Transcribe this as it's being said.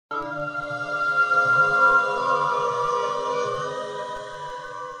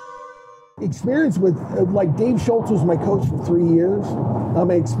experience with, like, Dave Schultz was my coach for 3 years.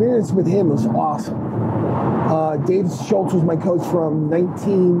 My experience with him was awesome. Dave Schultz was my coach from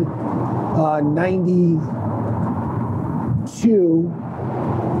 1992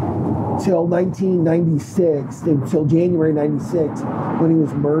 till 1996, till January 96, when he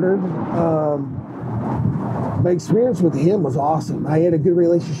was murdered. My experience with him was awesome. I had a good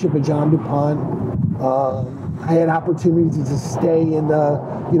relationship with John DuPont. I had opportunities to stay in the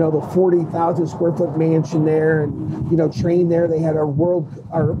 40,000 square foot mansion there, and train there. They had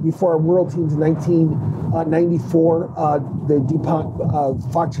before our world teams in 1994. The DuPont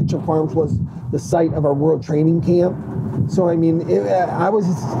Foxcatcher Farms was the site of our world training camp. So I mean, I was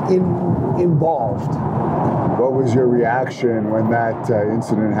involved. What was your reaction when that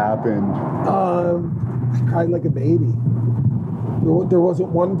incident happened? I cried like a baby. There wasn't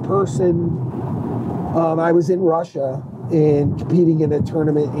one person. I was in Russia and competing in a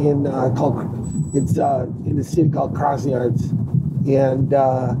tournament in a city called Krasnoyarsk, and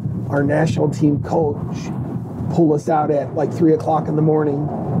our national team coach pulled us out at like 3 o'clock in the morning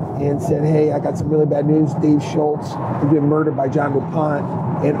and said, "Hey, I got some really bad news. Dave Schultz has been murdered by John DuPont."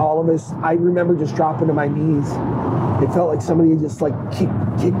 And all of us, I remember just dropping to my knees. It felt like somebody just like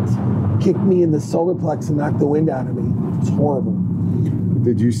kicked me in the solar plex and knocked the wind out of me. It's horrible.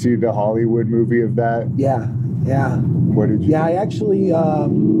 Did you see the Hollywood movie of that? Yeah. What did you? Yeah, I actually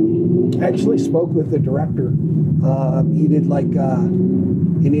spoke with the director. He did like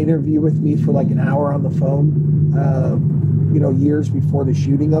an interview with me for like an hour on the phone. Years before the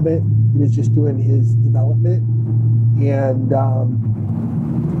shooting of it, he was just doing his development, and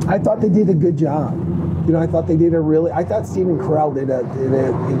I thought they did a good job. I thought they did I thought Stephen Carell did an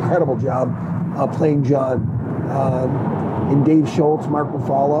incredible job playing John. And Dave Schultz, Mark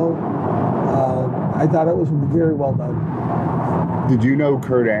Ruffalo. I thought it was very well done. Did you know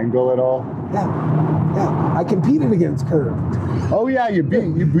Kurt Angle at all? Yeah. I competed against Kerr. Oh yeah, you beat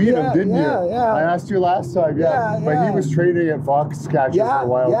him, didn't you? Yeah. I asked you last time. Yeah. But he was training at Foxcatcher for a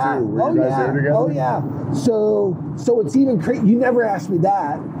while too. Were you guys there together? Oh yeah. So it's even crazy. You never asked me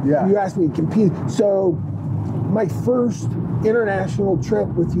that. Yeah. You asked me to compete. So my first international trip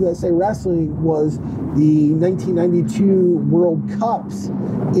with USA Wrestling was the 1992 World Cups.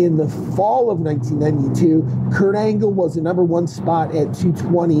 In the fall of 1992, Kurt Angle was the #1 spot at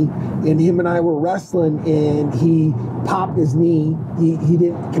 220, and him and I were wrestling, and he popped his knee. He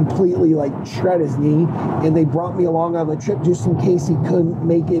didn't completely like shred his knee, and they brought me along on the trip just in case he couldn't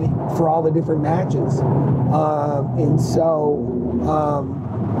make it for all the different matches.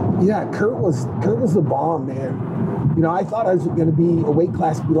 Kurt was the bomb, man. I thought I was going to be a weight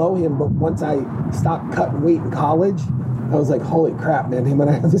class below him, but once I stopped cutting weight in college, I was like, holy crap, man, him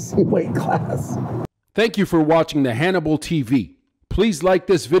and I have the same weight class. Thank you for watching the Hannibal TV. Please like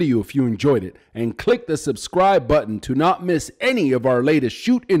this video if you enjoyed it, and click the subscribe button to not miss any of our latest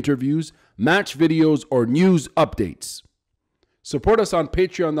shoot interviews, match videos, or news updates. Support us on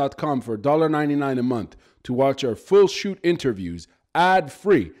patreon.com for $1.99 a month to watch our full shoot interviews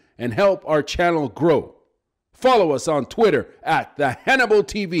ad-free and help our channel grow. Follow us on Twitter at the Hannibal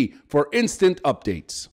TV for instant updates.